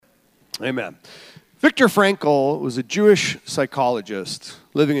Amen. Viktor Frankl was a Jewish psychologist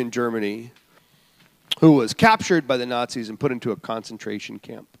living in Germany who was captured by the Nazis and put into a concentration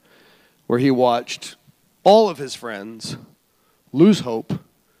camp where he watched all of his friends lose hope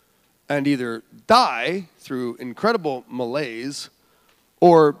and either die through incredible malaise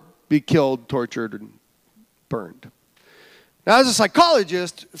or be killed, tortured, and burned. Now, as a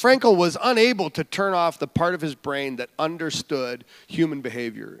psychologist, Frankl was unable to turn off the part of his brain that understood human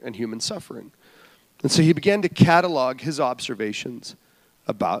behavior and human suffering. And so he began to catalog his observations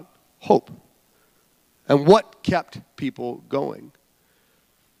about hope and what kept people going.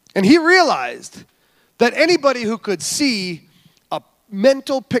 And he realized that anybody who could see a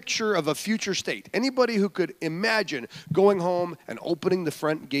mental picture of a future state, anybody who could imagine going home and opening the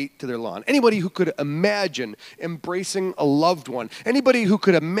front gate to their lawn, anybody who could imagine embracing a loved one, anybody who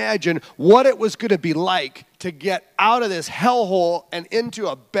could imagine what it was going to be like to get out of this hellhole and into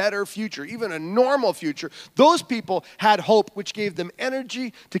a better future, even a normal future, those people had hope, which gave them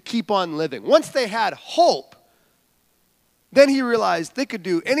energy to keep on living. Once they had hope, then he realized they could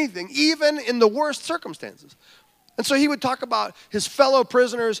do anything, even in the worst circumstances. And so he would talk about his fellow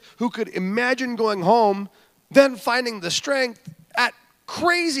prisoners who could imagine going home, then finding the strength at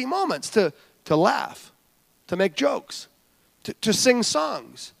crazy moments to laugh, to make jokes, to sing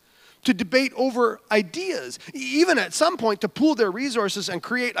songs, to debate over ideas, even at some point to pool their resources and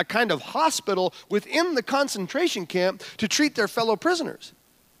create a kind of hospital within the concentration camp to treat their fellow prisoners.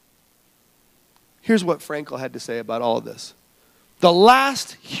 Here's what Frankl had to say about all of this. The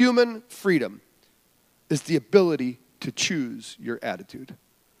last human freedom is the ability to choose your attitude.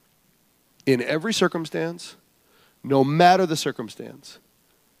 In every circumstance, no matter the circumstance.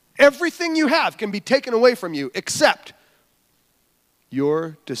 Everything you have can be taken away from you except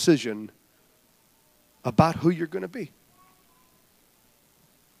your decision about who you're going to be.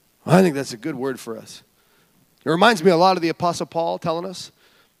 I think that's a good word for us. It reminds me a lot of the Apostle Paul telling us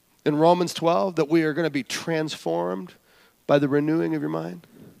in Romans 12 that we are going to be transformed by the renewing of your mind.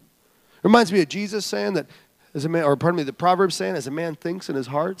 It reminds me of Jesus saying that as a man, or pardon me, the Proverbs saying, as a man thinks in his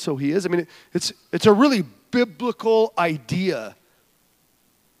heart, so he is. I mean, it's a really biblical idea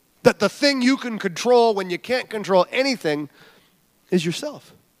that the thing you can control when you can't control anything is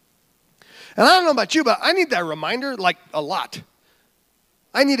yourself. And I don't know about you, but I need that reminder like a lot.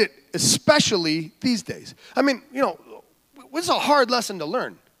 I need it especially these days. I mean, you know, it's a hard lesson to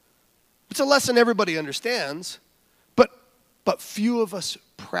learn. It's a lesson everybody understands, but few of us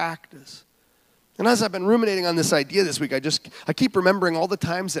practice. And as I've been ruminating on this idea this week, I keep remembering all the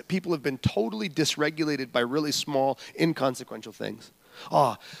times that people have been totally dysregulated by really small, inconsequential things.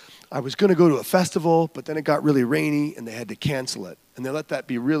 Oh, I was going to go to a festival, but then it got really rainy and they had to cancel it. And they let that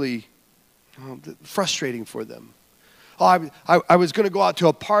be really frustrating for them. Oh, I was going to go out to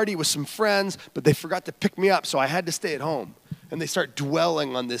a party with some friends, but they forgot to pick me up, so I had to stay at home. And they start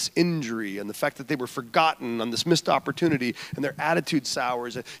dwelling on this injury and the fact that they were forgotten, on this missed opportunity, and their attitude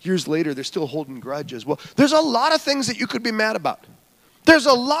sours. And years later, they're still holding grudges. Well, there's a lot of things that you could be mad about. There's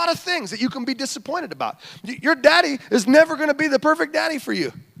a lot of things that you can be disappointed about. Your daddy is never going to be the perfect daddy for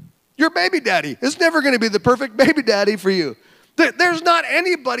you. Your baby daddy is never going to be the perfect baby daddy for you. There's not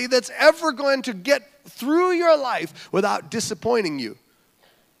anybody that's ever going to get through your life without disappointing you.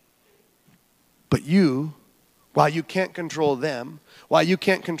 But you, while you can't control them, while you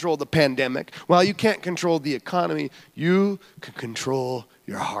can't control the pandemic, while you can't control the economy, you can control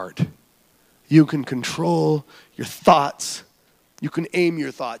your heart. You can control your thoughts. You can aim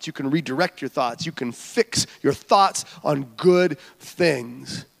your thoughts. You can redirect your thoughts. You can fix your thoughts on good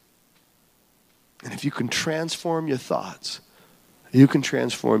things. And if you can transform your thoughts, you can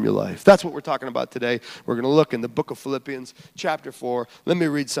transform your life. That's what we're talking about today. We're going to look in the book of Philippians, chapter 4. Let me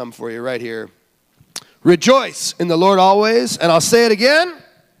read some for you right here. Rejoice in the Lord always, and I'll say it again.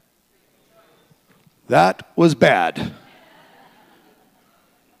 That was bad.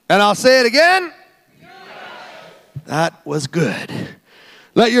 And I'll say it again. That was good.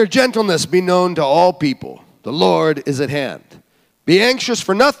 Let your gentleness be known to all people. The Lord is at hand. Be anxious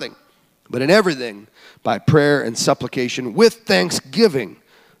for nothing, but in everything, by prayer and supplication, with thanksgiving,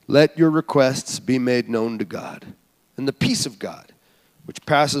 let your requests be made known to God. And the peace of God, which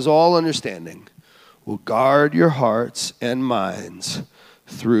passes all understanding, will guard your hearts and minds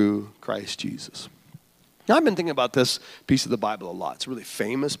through Christ Jesus. Now, I've been thinking about this piece of the Bible a lot. It's a really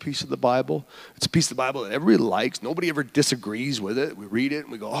famous piece of the Bible. It's a piece of the Bible that everybody likes. Nobody ever disagrees with it. We read it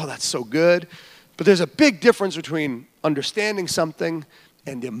and we go, oh, that's so good. But there's a big difference between understanding something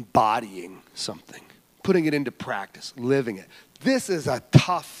and embodying something, putting it into practice, living it. This is a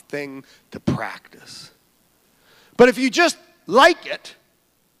tough thing to practice. But if you just like it,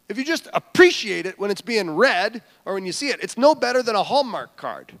 if you just appreciate it when it's being read or when you see it, it's no better than a Hallmark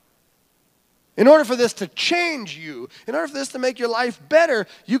card. In order for this to change you, in order for this to make your life better,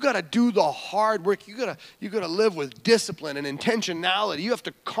 you got to do the hard work. You got to live with discipline and intentionality. You have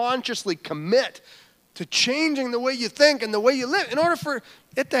to consciously commit to changing the way you think and the way you live in order for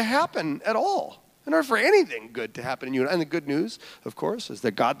it to happen at all. In order for anything good to happen in you. And the good news, of course, is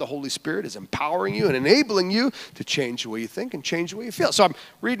that God, the Holy Spirit, is empowering you and enabling you to change the way you think and change the way you feel. So I'm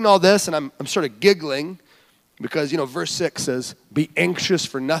reading all this, and I'm sort of giggling because, verse 6 says, be anxious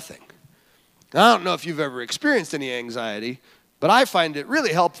for nothing. Now, I don't know if you've ever experienced any anxiety, but I find it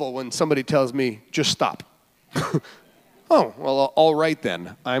really helpful when somebody tells me, just stop. Oh, well, all right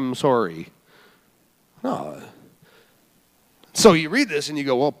then. I'm sorry. No. So you read this and you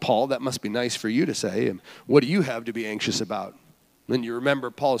go, well, Paul, that must be nice for you to say. And what do you have to be anxious about? Then you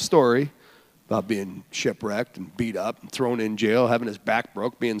remember Paul's story about being shipwrecked and beat up and thrown in jail, having his back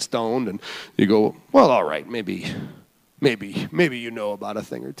broke, being stoned. And you go, well, all right, maybe you know about a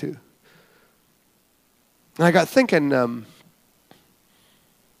thing or two. And I got thinking that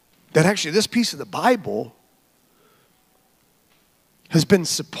actually this piece of the Bible has been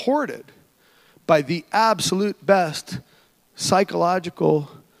supported by the absolute best psychological,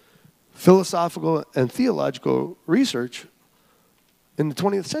 philosophical, and theological research in the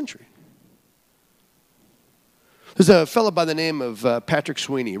 20th century. There's a fellow by the name of Patrick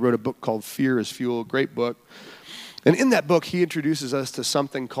Sweeney. He wrote a book called Fear is Fuel, great book. And in that book, he introduces us to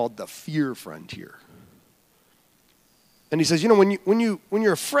something called the fear frontier. And he says, when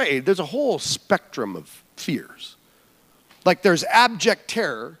you're afraid, there's a whole spectrum of fears. Like there's abject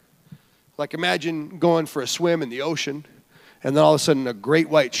terror. Like imagine going for a swim in the ocean, and then all of a sudden a great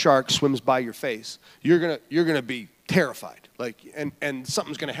white shark swims by your face. You're gonna be terrified. And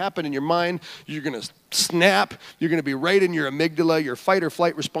something's gonna happen in your mind. You're gonna snap. You're gonna be right in your amygdala. Your fight or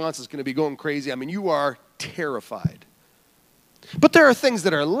flight response is gonna be going crazy. I mean, you are terrified. But there are things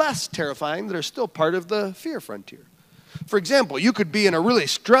that are less terrifying that are still part of the fear frontier. For example, you could be in a really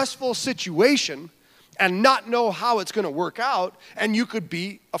stressful situation and not know how it's going to work out, and you could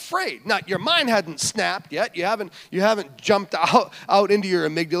be afraid. Now, your mind hadn't snapped yet. You haven't jumped out into your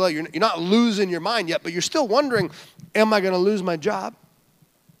amygdala. You're not losing your mind yet, but you're still wondering, am I going to lose my job?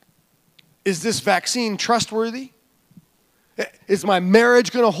 Is this vaccine trustworthy? Is my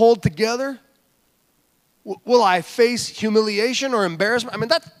marriage going to hold together? Will I face humiliation or embarrassment? I mean,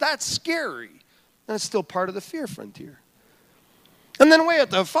 that's scary. And it's still part of the fear frontier. And then way at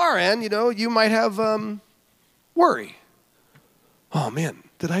the far end, you might have worry. Oh, man,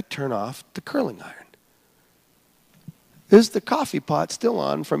 did I turn off the curling iron? Is the coffee pot still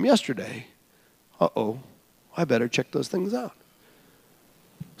on from yesterday? Uh-oh, I better check those things out.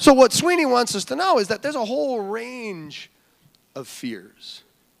 So what Sweeney wants us to know is that there's a whole range of fears.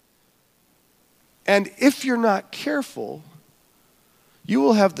 And if you're not careful, you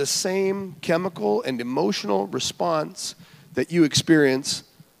will have the same chemical and emotional response that you experience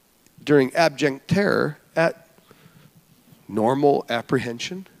during abject terror at normal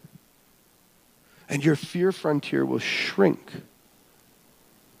apprehension. And your fear frontier will shrink.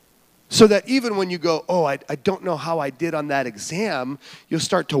 So that even when you go, oh, I don't know how I did on that exam, you'll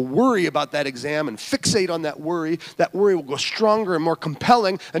start to worry about that exam and fixate on that worry. That worry will go stronger and more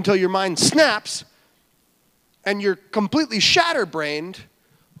compelling until your mind snaps and you're completely shatterbrained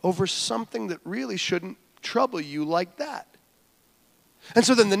over something that really shouldn't trouble you like that. And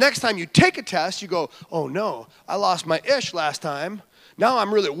so then the next time you take a test, you go, oh no, I lost my ish last time. Now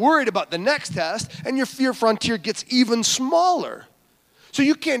I'm really worried about the next test, and your fear frontier gets even smaller. So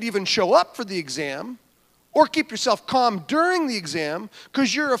you can't even show up for the exam or keep yourself calm during the exam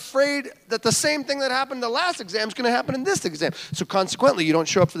because you're afraid that the same thing that happened in the last exam is going to happen in this exam. So consequently, you don't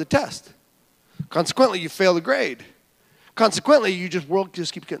show up for the test. Consequently, you fail the grade. Consequently, your world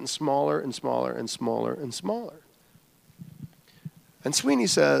just keeps getting smaller and smaller and smaller and smaller. And Sweeney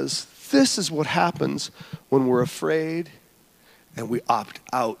says, this is what happens when we're afraid and we opt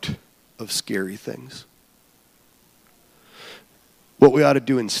out of scary things. What we ought to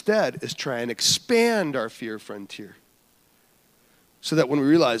do instead is try and expand our fear frontier. So that when we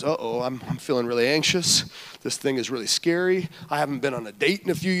realize, I'm feeling really anxious, this thing is really scary, I haven't been on a date in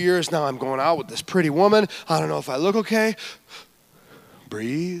a few years, now I'm going out with this pretty woman, I don't know if I look okay.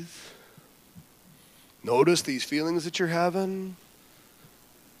 Breathe. Notice these feelings that you're having.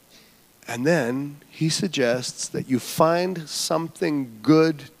 And then he suggests that you find something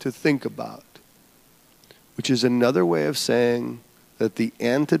good to think about, which is another way of saying that the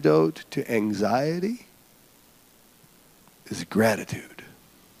antidote to anxiety is gratitude.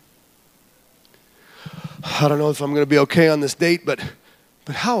 I don't know if I'm going to be okay on this date, but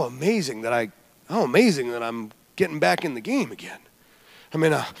But how amazing that I'm getting back in the game again. I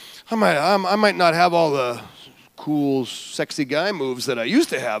mean, I might not have all the cool, sexy guy moves that I used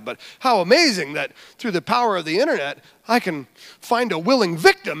to have, but how amazing that through the power of the internet, I can find a willing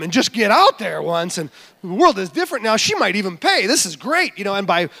victim and just get out there once, and the world is different now. She might even pay. This is great, and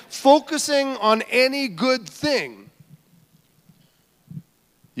by focusing on any good thing,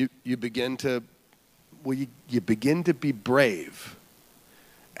 you begin to be brave.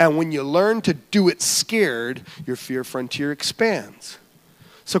 And when you learn to do it scared, your fear frontier expands.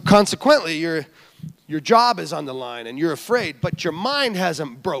 So consequently, your job is on the line and you're afraid, but your mind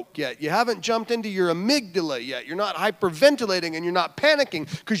hasn't broke yet. You haven't jumped into your amygdala yet. You're not hyperventilating and you're not panicking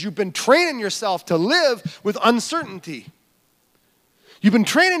because you've been training yourself to live with uncertainty. You've been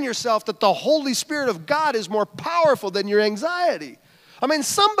training yourself that the Holy Spirit of God is more powerful than your anxiety. I mean,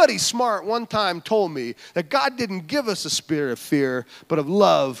 somebody smart one time told me that God didn't give us a spirit of fear, but of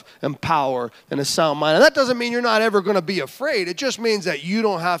love and power and a sound mind. And that doesn't mean you're not ever going to be afraid. It just means that you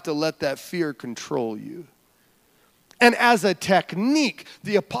don't have to let that fear control you. And as a technique,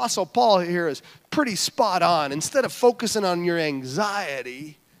 the Apostle Paul here is pretty spot on. Instead of focusing on your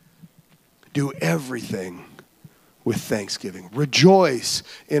anxiety, do everything with thanksgiving. Rejoice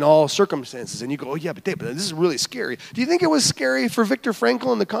in all circumstances. And you go, oh yeah, but Dave, this is really scary. Do you think it was scary for Viktor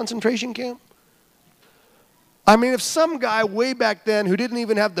Frankl in the concentration camp? I mean, if some guy way back then who didn't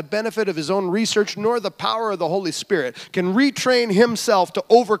even have the benefit of his own research nor the power of the Holy Spirit can retrain himself to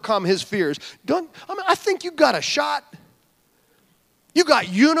overcome his fears, I think you got a shot. You got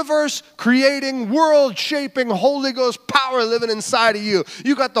universe-creating, world-shaping, Holy Ghost power living inside of you.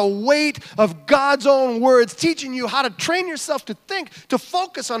 You got the weight of God's own words teaching you how to train yourself to think, to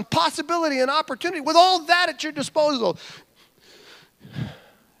focus on possibility and opportunity. With all that at your disposal,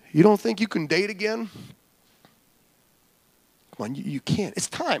 you don't think you can date again? Come on, you can't. It's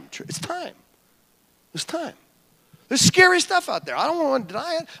time. It's time. It's time. There's scary stuff out there. I don't want to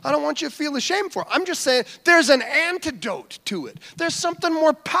deny it. I don't want you to feel ashamed for it. I'm just saying there's an antidote to it. There's something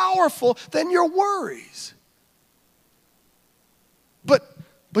more powerful than your worries.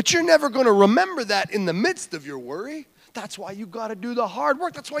 But you're never going to remember that in the midst of your worry. That's why you got to do the hard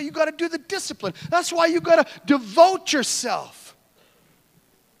work. That's why you got to do the discipline. That's why you got to devote yourself.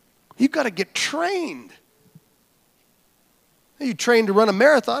 You got to get trained. You trained to run a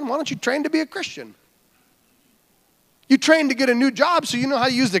marathon. Why don't you train to be a Christian? You trained to get a new job so you know how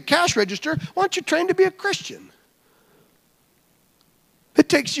to use the cash register. Why don't you train to be a Christian? It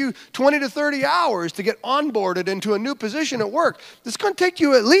takes you 20 to 30 hours to get onboarded into a new position at work. It's going to take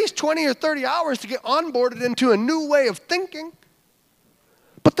you at least 20 or 30 hours to get onboarded into a new way of thinking.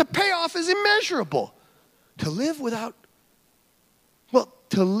 But the payoff is immeasurable. To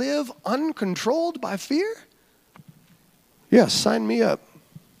live uncontrolled by fear? Yes, sign me up.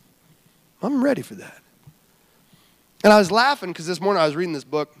 I'm ready for that. And I was laughing because this morning I was reading this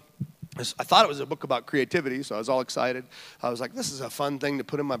book. I thought it was a book about creativity, so I was all excited. I was like, this is a fun thing to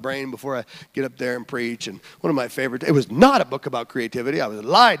put in my brain before I get up there and preach. And one of my favorites, it was not a book about creativity. I was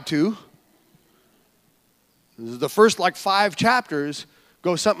lied to. The first 5 chapters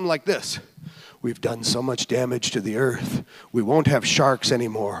go something like this. We've done so much damage to the earth. We won't have sharks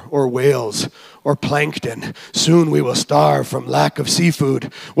anymore, or whales, or plankton. Soon we will starve from lack of seafood.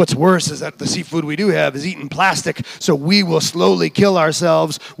 What's worse is that the seafood we do have is eaten plastic, so we will slowly kill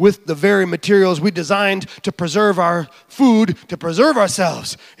ourselves with the very materials we designed to preserve our food, to preserve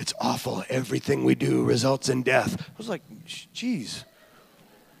ourselves. It's awful. Everything we do results in death. I was like, geez.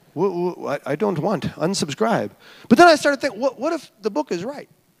 I don't want. Unsubscribe. But then I started thinking, what if the book is right?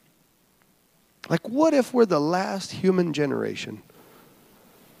 What if we're the last human generation?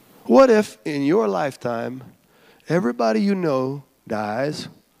 What if in your lifetime, everybody you know dies,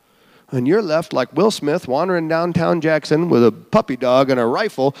 and you're left like Will Smith wandering downtown Jackson with a puppy dog and a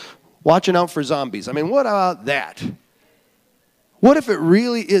rifle watching out for zombies? I mean, what about that? What if it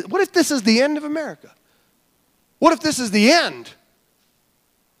really is? What if this is the end of America? What if this is the end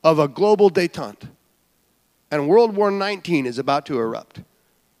of a global détente and World War XIX is about to erupt?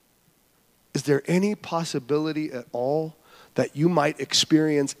 Is there any possibility at all that you might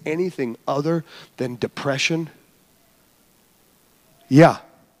experience anything other than depression? Yeah.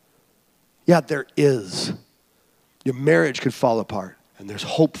 Yeah, there is. Your marriage could fall apart, and there's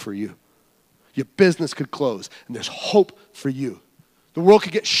hope for you. Your business could close, and there's hope for you. The world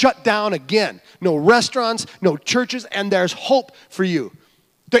could get shut down again. No restaurants, no churches, and there's hope for you.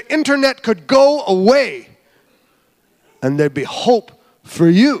 The internet could go away, and there'd be hope for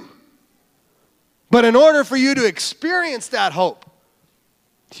you. But in order for you to experience that hope,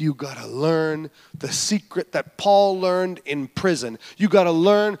 You got to learn the secret that Paul learned in prison. You got to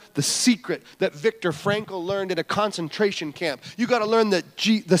learn the secret that Viktor Frankl learned in a concentration camp. You got to learn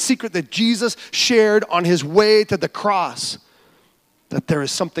the secret that Jesus shared on his way to the cross. That there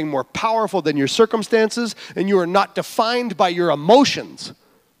is something more powerful than your circumstances, and you are not defined by your emotions.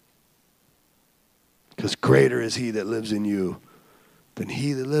 Because greater is he that lives in you than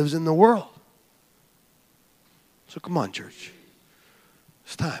he that lives in the world. So come on, church.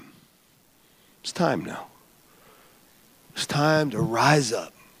 It's time. It's time now. It's time to rise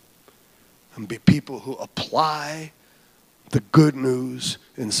up and be people who apply the good news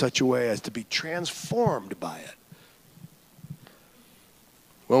in such a way as to be transformed by it.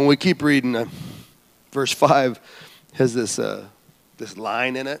 When we keep reading, verse 5 has this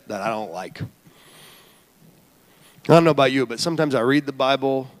line in it that I don't like. I don't know about you, but sometimes I read the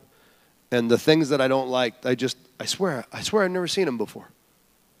Bible and the things that I don't like, I swear I've never seen them before.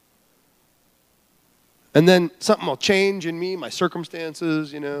 And then something will change in me, my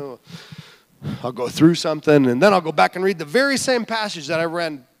circumstances, I'll go through something, and then I'll go back and read the very same passage that I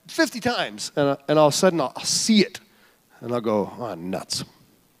read 50 times, and all of a sudden I'll see it, and I'll go, oh, nuts.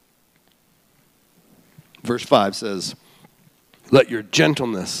 Verse 5 says, let your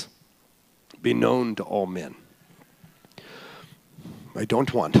gentleness be known to all men. I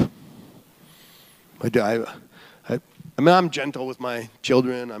don't want. I'm gentle with my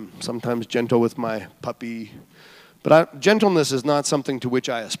children. I'm sometimes gentle with my puppy. But gentleness is not something to which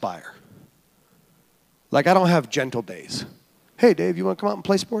I aspire. Like, I don't have gentle days. Hey, Dave, you want to come out and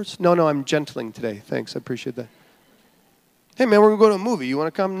play sports? No, I'm gentling today. Thanks, I appreciate that. Hey, man, we're going to go to a movie. You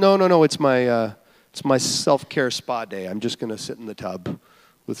want to come? No, it's my self-care spa day. I'm just going to sit in the tub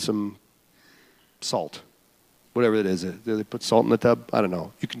with some salt. Whatever it is. Do they put salt in the tub? I don't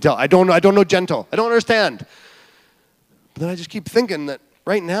know. You can tell. I don't know gentle. I don't understand. But then I just keep thinking that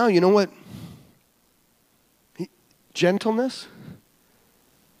right now, you know what? Gentleness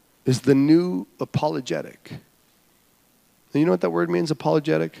is the new apologetic. And you know what that word means,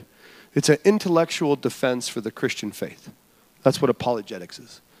 apologetic? It's an intellectual defense for the Christian faith. That's what apologetics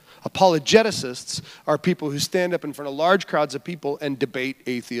is. Apologeticists are people who stand up in front of large crowds of people and debate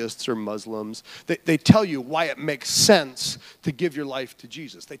atheists or Muslims. They tell you why it makes sense to give your life to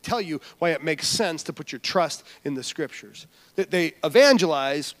Jesus. They tell you why it makes sense to put your trust in the Scriptures. They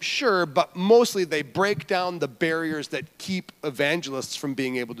evangelize, sure, but mostly they break down the barriers that keep evangelists from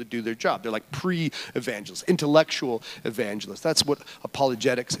being able to do their job. They're like pre-evangelists, intellectual evangelists. That's what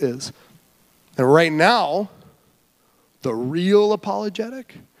apologetics is. And right now, the real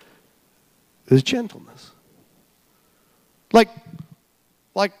apologetic is gentleness. Like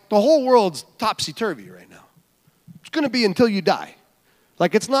the whole world's topsy-turvy right now. It's going to be until you die.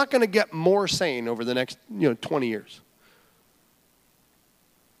 Like, it's not going to get more sane over the next 20 years.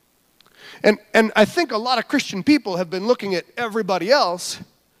 And I think a lot of Christian people have been looking at everybody else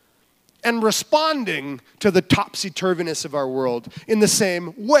and responding to the topsy-turviness of our world in the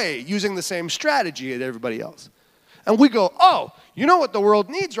same way, using the same strategy as everybody else. And we go, oh, you know what the world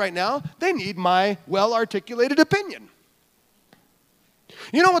needs right now? They need my well-articulated opinion.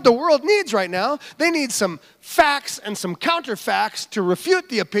 You know what the world needs right now? They need some facts and some counterfacts to refute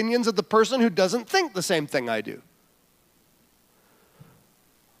the opinions of the person who doesn't think the same thing I do.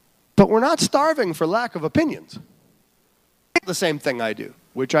 But we're not starving for lack of opinions. The same thing I do,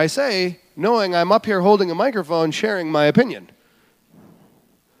 which I say, knowing I'm up here holding a microphone sharing my opinion.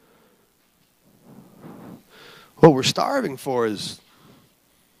 What we're starving for is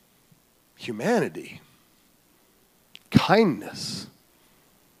humanity, kindness,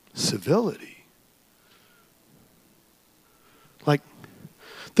 civility. Like,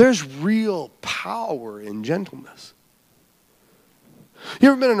 there's real power in gentleness.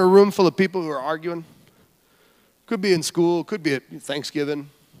 You ever been in a room full of people who are arguing? Could be in school, could be at Thanksgiving,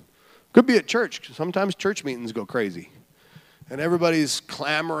 could be at church. Sometimes church meetings go crazy. And everybody's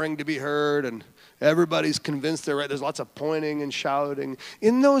clamoring to be heard, and everybody's convinced they're right. There's lots of pointing and shouting.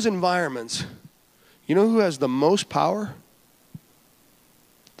 In those environments, you know who has the most power?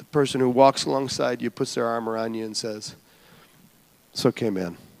 The person who walks alongside you, puts their arm around you and says, it's okay,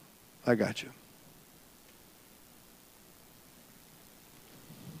 man. I got you.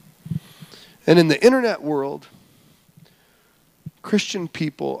 And in the internet world, Christian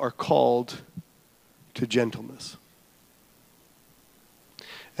people are called to gentleness.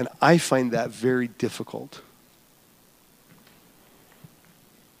 And I find that very difficult.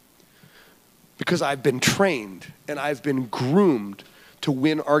 Because I've been trained and I've been groomed to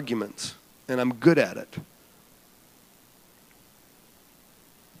win arguments, and I'm good at it.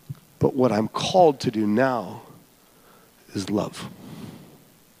 But what I'm called to do now is love.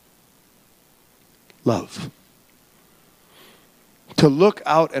 love. To look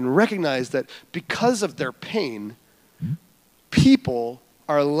out and recognize that because of their pain, people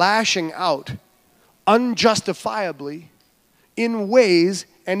are lashing out unjustifiably in ways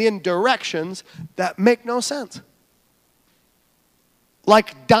and in directions that make no sense.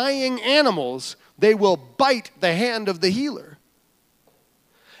 Like dying animals, they will bite the hand of the healer.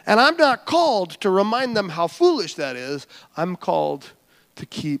 And I'm not called to remind them how foolish that is. I'm called to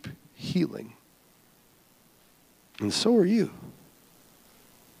keep healing. And so are you.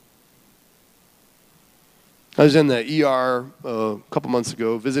 I was in the ER a couple months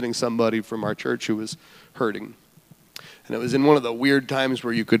ago visiting somebody from our church who was hurting. And it was in one of the weird times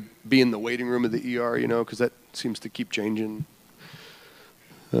where you could be in the waiting room of the ER, because that seems to keep changing.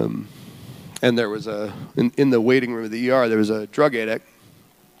 And there was in the waiting room of the ER, there was a drug addict.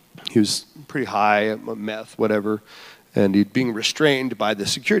 He was pretty high, meth, whatever, and he'd being restrained by the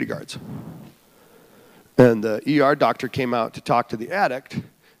security guards. And the ER doctor came out to talk to the addict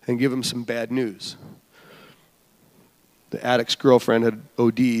and give him some bad news. The addict's girlfriend had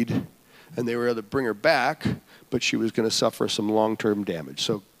OD'd, and they were able to bring her back, but she was going to suffer some long-term damage.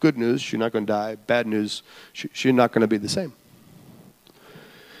 So good news, she's not going to die. Bad news, she's not going to be the same.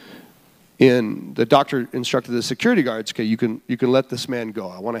 And the doctor instructed the security guards, okay, you can let this man go.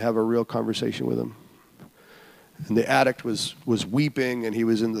 I want to have a real conversation with him. And the addict was weeping, and he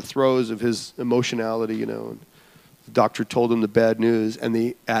was in the throes of his emotionality, And the doctor told him the bad news, and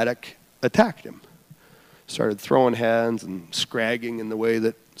the addict attacked him. Started throwing hands and scragging in the way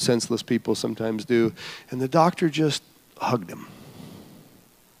that senseless people sometimes do. And the doctor just hugged him.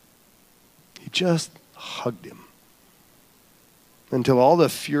 He just hugged him. Until all the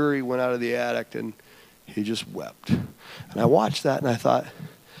fury went out of the addict and he just wept. And I watched that and I thought,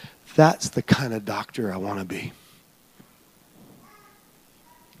 that's the kind of doctor I want to be.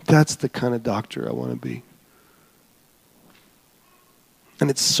 That's the kind of doctor I want to be. And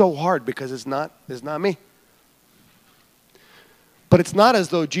it's so hard because it's not me. But it's not as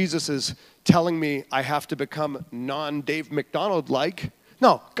though Jesus is telling me I have to become non-Dave McDonald-like.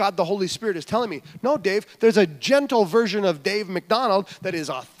 No, God the Holy Spirit is telling me, no, Dave, there's a gentle version of Dave McDonald that is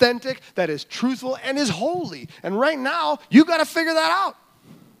authentic, that is truthful, and is holy. And right now, you got to figure that out.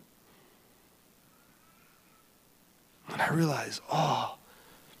 And I realize,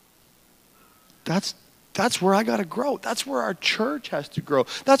 that's where I got to grow. That's where our church has to grow.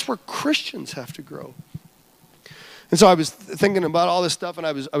 That's where Christians have to grow. And so I was thinking about all this stuff, and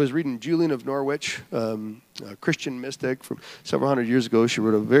I was reading Julian of Norwich, a Christian mystic from several hundred years ago. She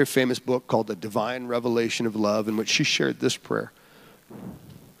wrote a very famous book called The Divine Revelation of Love, in which she shared this prayer.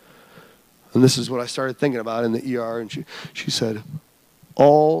 And this is what I started thinking about in the ER, and she said,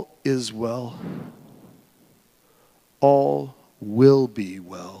 all is well. All will be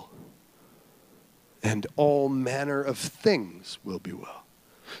well. And all manner of things will be well.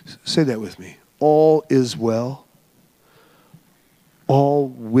 Say that with me. All is well. All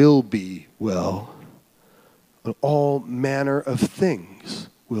will be well. And all manner of things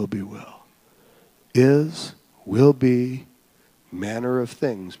will be well. Is, will be, manner of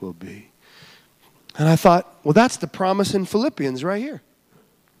things will be. And I thought, well, that's the promise in Philippians right here.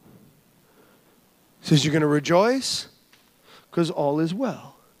 It says you're going to rejoice because all is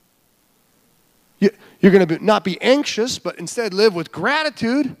well. You're going to not be anxious, but instead live with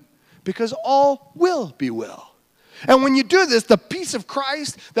gratitude because all will be well. And when you do this, the peace of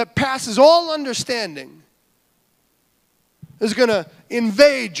Christ that passes all understanding is going to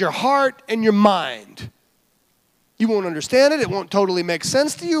invade your heart and your mind. You won't understand it. It won't totally make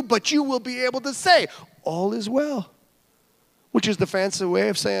sense to you, but you will be able to say, all is well, which is the fancy way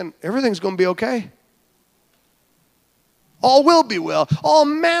of saying everything's going to be okay. All will be well. All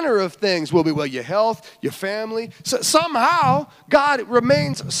manner of things will be well. Your health, your family. So somehow, God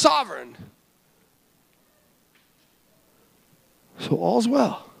remains sovereign. So all's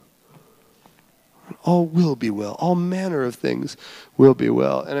well. All will be well. All manner of things will be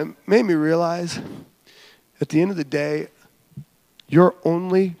well. And it made me realize, at the end of the day, your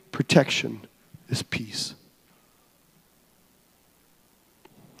only protection is peace.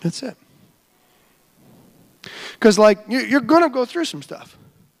 That's it. Because, you're going to go through some stuff.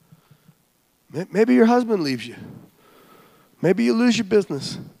 Maybe your husband leaves you. Maybe you lose your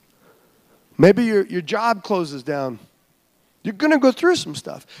business. Maybe your job closes down. You're going to go through some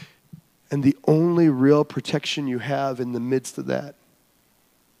stuff. And the only real protection you have in the midst of that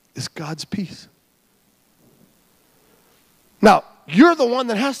is God's peace. Now, you're the one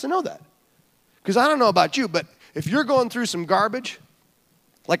that has to know that. Because I don't know about you, but if you're going through some garbage,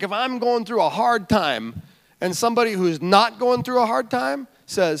 like if I'm going through a hard time, and somebody who's not going through a hard time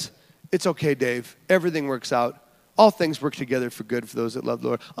says, It's okay, Dave. Everything works out. All things work together for good for those that love the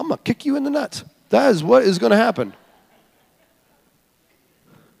Lord. I'm going to kick you in the nuts. That is what is going to happen.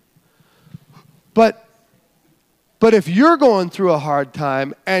 But if you're going through a hard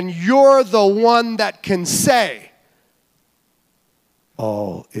time and you're the one that can say,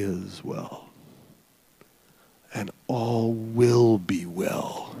 all is well, and all will be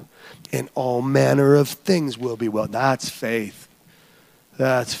well, and all manner of things will be well. That's faith.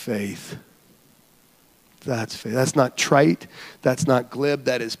 That's faith. That's faith. That's not trite. That's not glib.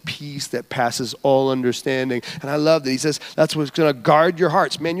 That is peace that passes all understanding. And I love that he says that's what's going to guard your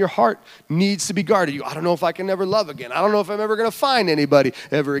hearts. Man, your heart needs to be guarded. I don't know if I can ever love again. I don't know if I'm ever going to find anybody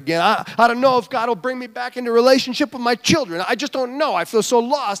ever again. I don't know if God will bring me back into relationship with my children. I just don't know. I feel so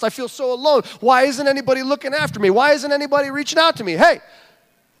lost. I feel so alone. Why isn't anybody looking after me? Why isn't anybody reaching out to me? Hey,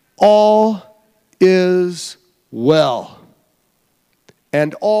 all is well.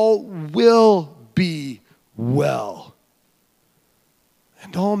 And all will be well.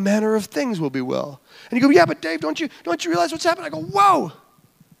 And all manner of things will be well. And you go, yeah, but Dave, don't you realize what's happening? I go, whoa.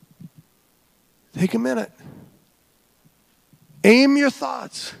 Take a minute. Aim your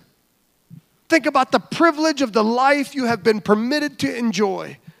thoughts. Think about the privilege of the life you have been permitted to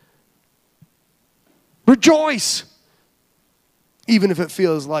enjoy. Rejoice, even if it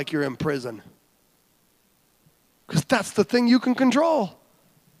feels like you're in prison. Because that's the thing you can control.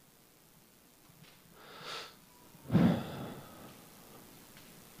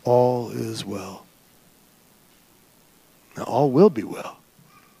 All is well. Now, all will be well.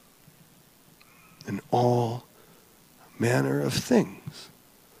 And all manner of things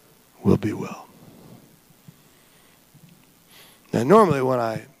will be well. Now, normally when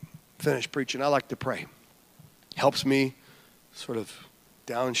I finish preaching, I like to pray. Helps me sort of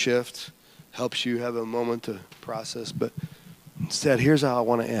downshift, helps you have a moment to process. But instead, here's how I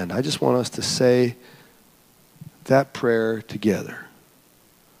want to end. I just want us to say that prayer together.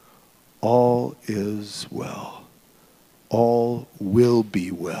 All is well. All will be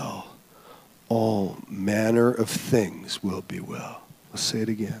well. All manner of things will be well. Let's say it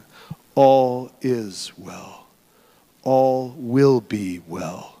again. All is well. All will be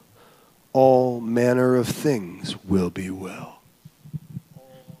well. All manner of things will be well.